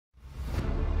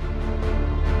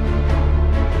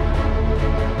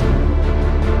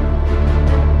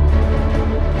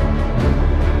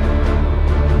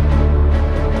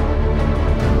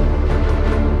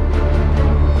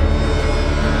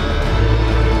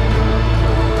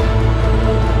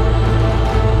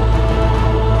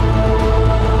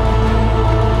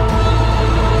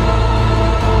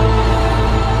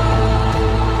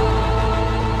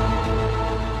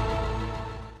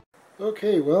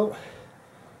Well,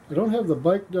 I don't have the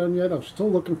bike done yet. I'm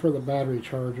still looking for the battery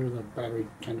charger, the battery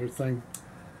tender thing.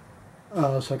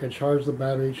 So I can charge the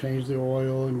battery, change the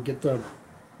oil, and get the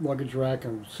luggage rack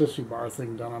and sissy bar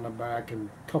thing done on the back, and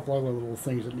a couple other little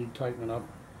things that need tightening up.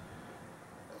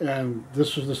 And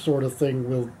this is the sort of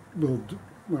thing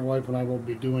my wife and I will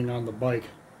be doing on the bike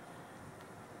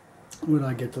when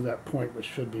I get to that point, which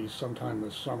should be sometime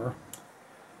this summer.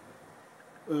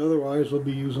 Otherwise, we'll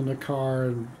be using the car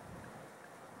and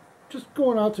just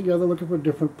going out together, looking for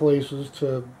different places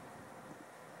to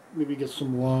maybe get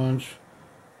some lunch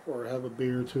or have a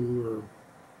beer or two or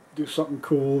do something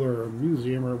cool or a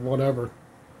museum or whatever.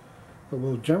 But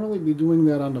we'll generally be doing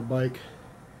that on the bike.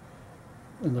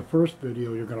 In the first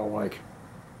video, you're going to like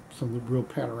some real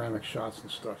panoramic shots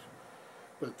and stuff.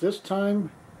 But this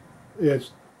time,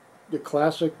 it's the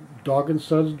classic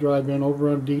Dog-N-Suds drive-in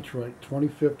over on Detroit,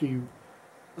 2050.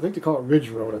 I think they call it Ridge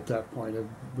Road at that point.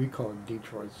 We call it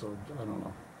Detroit, so I don't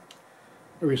know.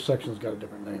 Every section's got a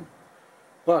different name.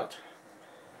 But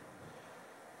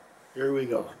here we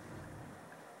go.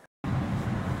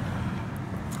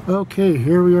 Okay,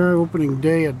 here we are, opening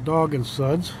day at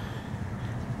Dog-N-Suds.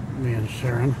 Me and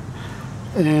Sharon.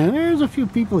 And there's a few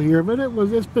people here, but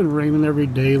it's been raining every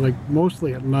day, like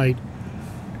mostly at night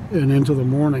and into the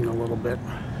morning a little bit.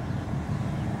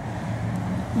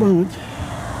 But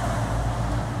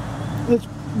it's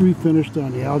refinished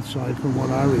on the outside from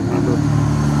what I remember.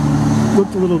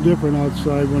 Looked a little different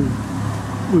outside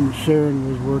when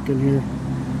Sharon was working here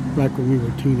back when we were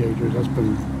teenagers. That's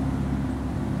been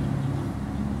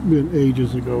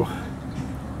ages ago.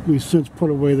 We've since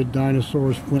put away the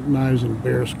dinosaurs, flint knives, and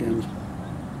bear skins.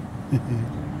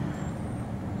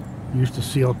 Used to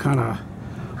see all kind of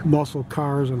muscle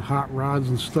cars and hot rods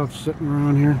and stuff sitting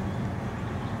around here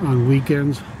on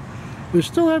weekends. They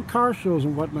still have car shows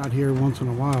and whatnot here once in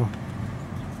a while.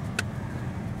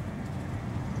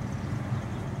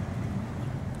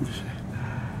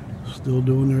 Still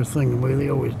doing their thing the way they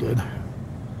always did.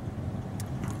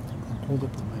 Hold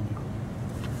up the menu.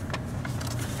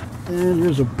 And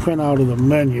here's a printout of the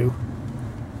menu.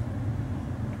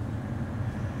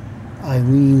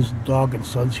 Eileen's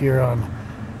Dog-N-Suds here on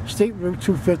State Route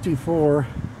 254,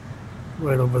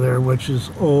 right over there, which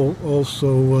is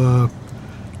also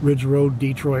Ridge Road,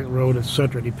 Detroit Road,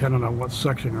 etc., depending on what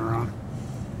section you're on.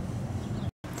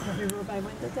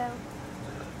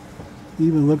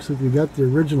 Even looks like you got the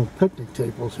original picnic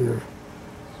tables here.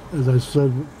 As I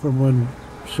said, from when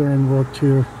Sharon worked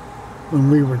here when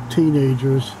we were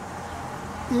teenagers.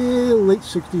 Late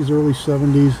 60s, early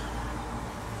 70s.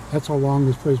 That's how long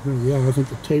this place been. Yeah, I think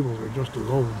the tables are just as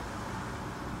old.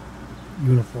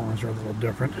 Uniforms are a little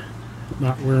different.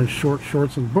 Not wearing short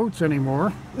shorts and boots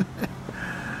anymore.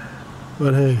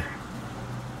 But hey,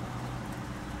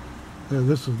 yeah,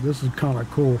 this is kind of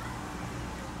cool.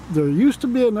 There used to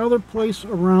be another place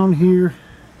around here,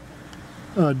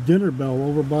 Dinner Bell,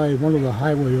 over by one of the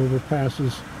highway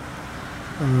overpasses.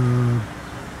 I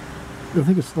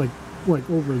think it's like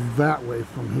over that way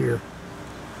from here.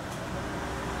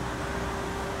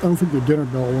 I don't think the Dinner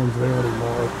Bell one's there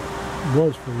anymore. It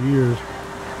was for years.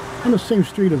 On the same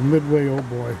street as Midway, oh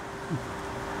boy.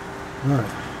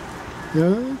 Alright.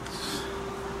 Yeah,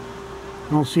 I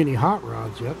don't see any hot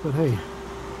rods yet, but hey.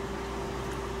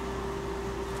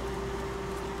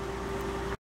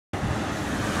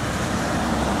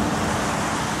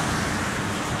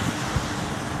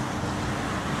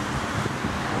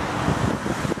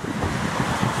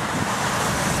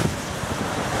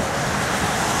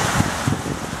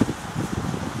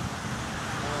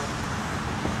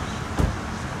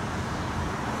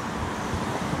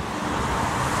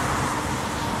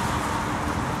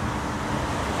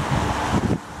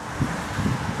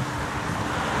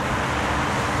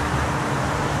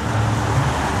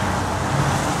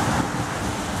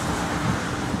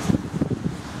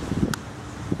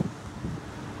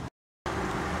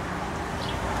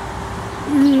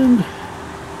 And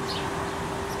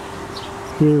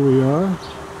here we are.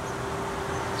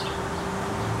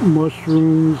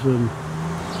 Mushrooms and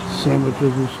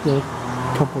sandwiches and stuff.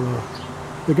 A couple of,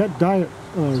 they got diet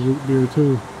root beer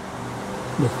too.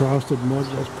 The frosted mug,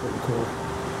 that's pretty cool.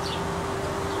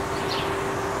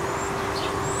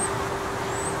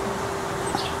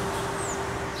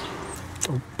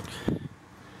 Oh.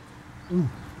 Mm.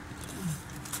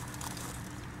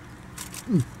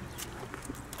 Mm.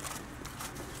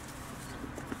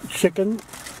 Chicken,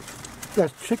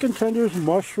 that's chicken tenders,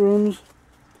 mushrooms,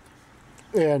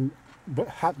 and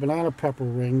hot banana pepper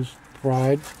rings,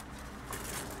 fried.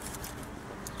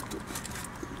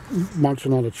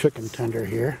 Munching on a chicken tender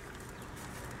here.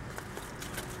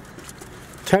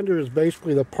 tender is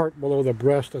basically the part below the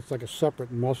breast that's like a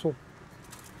separate muscle.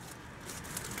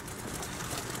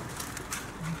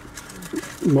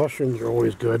 Mushrooms are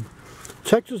always good.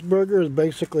 Texas burger is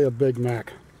basically a Big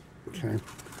Mac. Okay,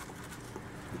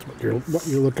 that's what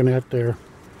you're looking at there.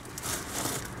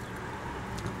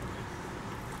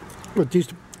 But these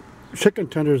chicken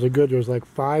tenders are good. There's like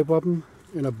 5 of them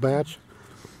in a batch,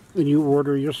 and you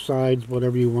order your sides,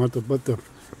 whatever you want. But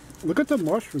look at the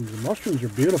mushrooms. The mushrooms are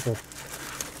beautiful.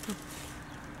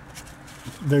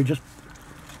 They're just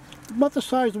about the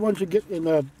size of the ones you get in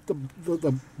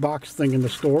the box thing in the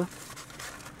store.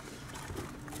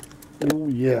 Oh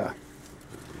yeah.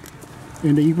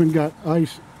 And they even got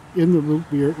ice in the root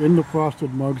beer, in the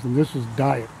frosted mugs, and this is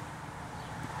diet.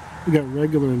 You got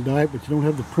regular and diet, but you don't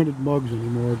have the printed mugs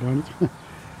anymore, darn it.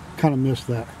 Kind of miss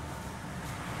that.